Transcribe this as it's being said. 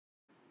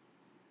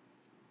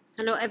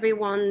Hello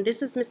everyone,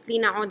 this is Miss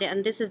Lina Ode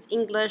and this is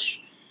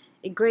English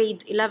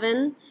grade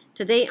 11.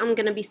 Today I'm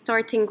going to be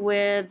starting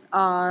with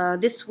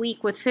this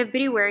week with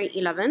February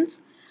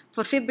 11th.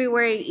 For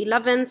February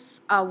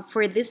 11th,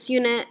 for this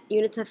unit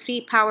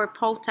 3, Power,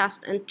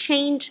 Protest and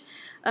Change,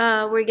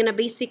 we're going to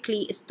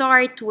basically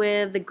start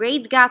with The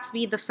Great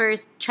Gatsby, the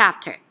first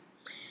chapter.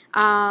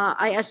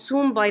 I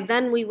assume by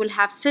then we will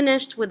have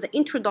finished with the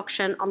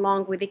introduction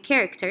along with the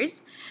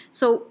characters.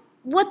 So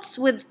what's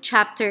with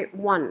chapter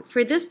 1?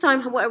 For this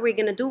time, what are we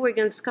going to do? We're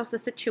going to discuss the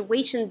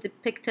situation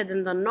depicted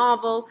in the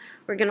novel.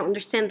 We're going to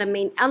understand the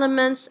main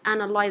elements,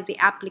 analyze the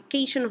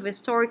application of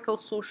historical,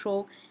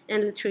 social,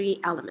 and literary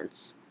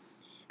elements.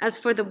 As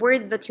for the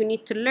words that you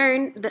need to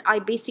learn, that I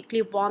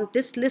basically want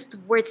this list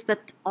of words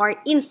that are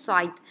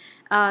inside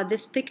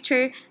this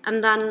picture,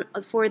 and then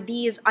for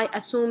these I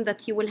assume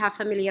that you will have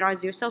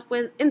familiarized yourself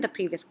with in the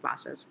previous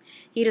classes.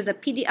 Here is a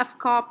PDF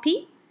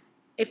copy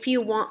if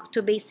you want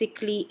to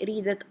basically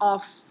read it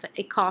off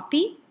a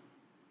copy.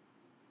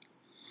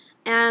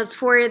 As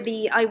for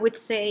the, I would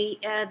say,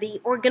 the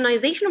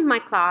organization of my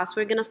class,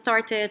 we're going to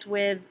start it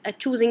with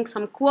choosing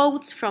some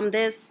quotes from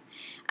this,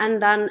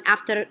 and then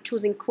after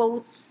choosing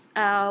quotes,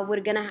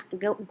 we're going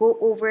to go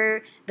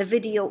over the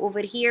video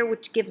over here,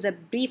 which gives a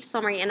brief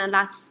summary and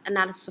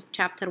analysis of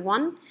chapter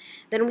 1.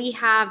 Then we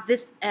have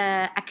this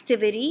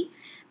activity.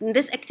 In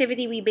this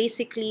activity, we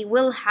basically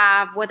will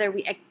have whether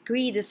we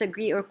agree,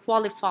 disagree, or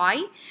qualify.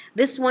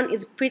 This one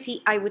is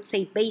pretty, I would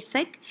say,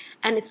 basic,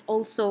 and it's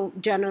also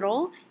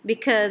general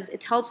because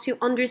it helps you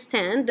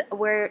understand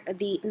where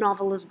the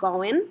novel is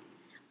going.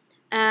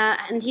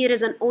 And here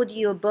is an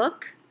audio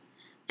book,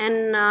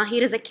 and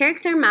here is a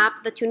character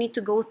map that you need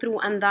to go through,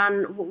 and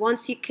then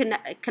once you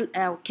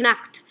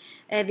connect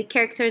the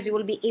characters, you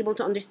will be able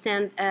to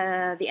understand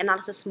the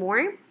analysis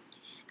more.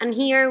 And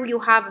here you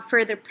have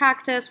further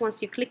practice.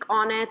 Once you click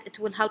on it, it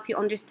will help you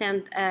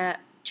understand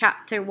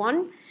chapter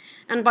 1.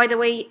 And by the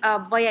way,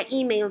 via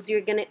emails,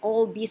 you're going to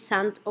all be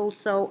sent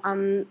also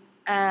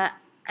a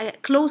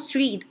close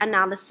read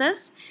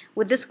analysis.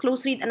 With this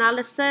close read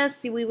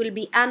analysis, we will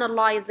be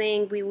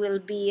analyzing, we will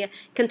be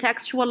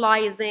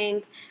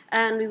contextualizing,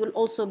 and we will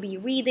also be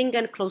reading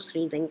and close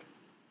reading.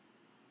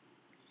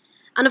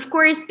 And of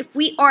course, if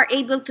we are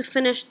able to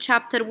finish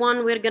chapter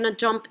 1, we're going to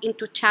jump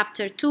into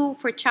chapter 2.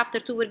 For chapter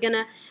 2, we're going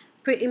to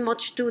pretty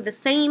much do the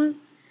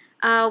same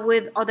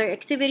with other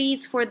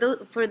activities. For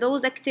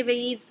those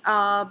activities,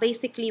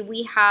 basically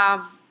we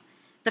have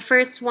the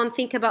first one,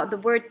 think about the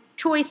word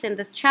choice in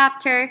this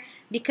chapter,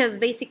 because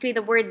basically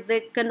the words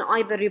that can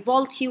either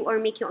revolt you or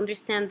make you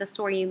understand the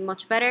story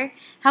much better.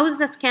 How is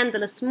the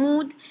scandalous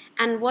mood,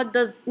 and what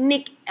does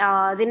Nick,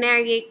 the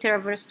narrator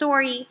of a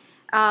story,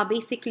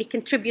 basically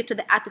contribute to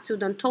the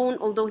attitude and tone,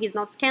 although he's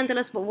not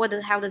scandalous,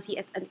 but how does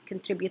he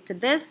contribute to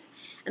this?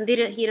 And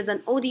here is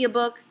an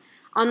audiobook.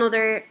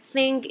 Another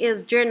thing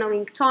is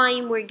journaling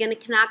time. We're going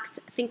to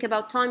think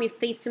about time. You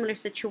face similar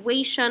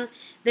situation.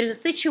 There's a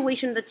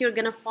situation that you're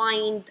going to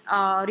find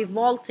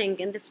revolting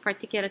in this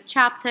particular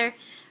chapter.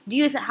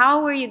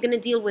 How are you going to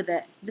deal with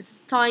it? This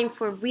is time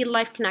for real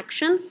life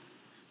connections.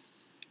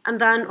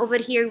 And then over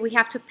here, we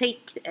have to pay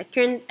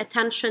current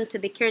attention to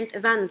the current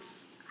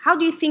events. How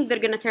do you think they're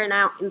going to turn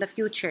out in the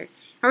future?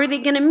 How are they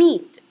going to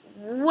meet?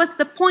 What's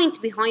the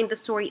point behind the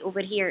story over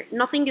here?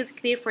 Nothing is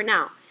clear for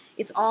now.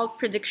 It's all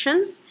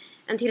predictions.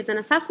 And here's an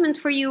assessment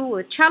for you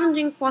with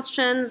challenging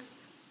questions.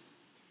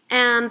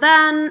 And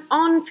then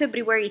on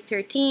February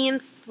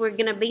 13th, we're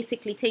going to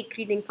basically take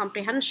reading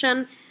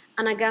comprehension.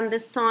 And again,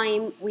 this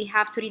time we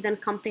have to read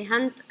and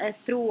comprehend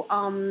through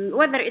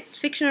whether it's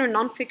fiction or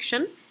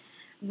non-fiction.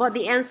 But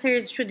the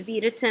answers should be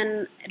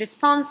written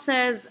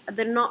responses.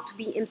 They're not to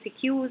be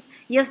MCQs.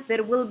 Yes,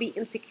 there will be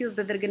MCQs,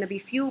 but they're going to be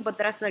few, but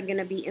the rest are going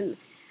to be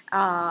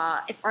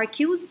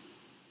FRQs.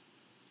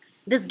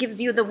 This gives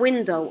you the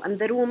window and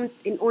the room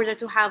in order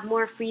to have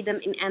more freedom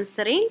in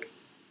answering.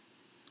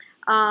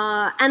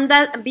 And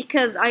that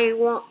because I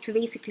want to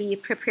basically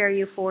prepare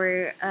you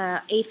for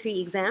A3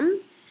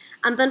 exam.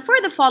 And then for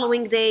the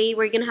following day,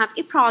 we're going to have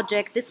a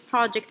project. This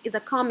project is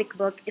a comic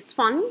book. It's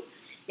fun.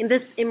 In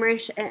this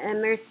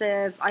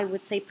immersive, I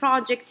would say,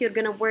 project, you're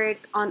going to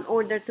work on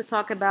order to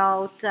talk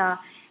about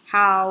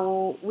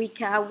how we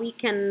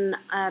can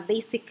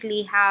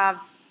basically have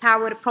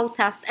power,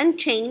 protest, and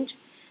change.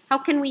 How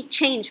can we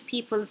change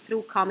people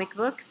through comic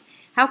books?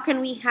 How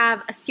can we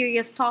have a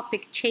serious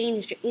topic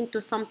changed into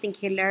something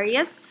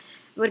hilarious?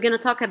 We're going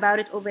to talk about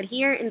it over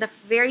here. In the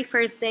very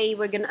first day,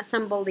 we're going to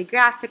assemble the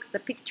graphics, the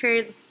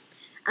pictures,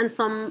 and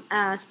some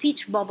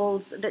speech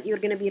bubbles that you're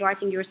going to be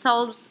writing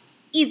yourselves.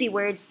 Easy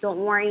words, don't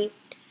worry.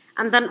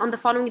 And then on the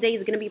following day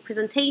is going to be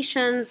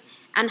presentations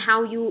and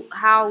how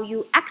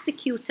you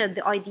executed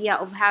the idea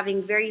of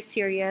having very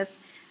serious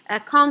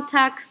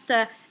context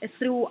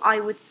through, I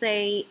would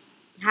say,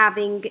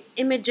 having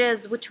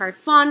images which are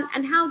fun,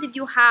 and how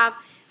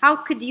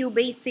could you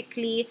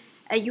basically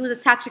use a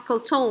satirical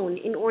tone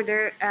in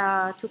order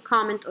to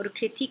comment or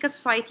critique a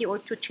society or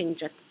to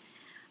change it.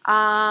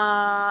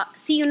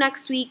 See you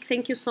next week.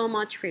 Thank you so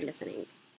much for listening.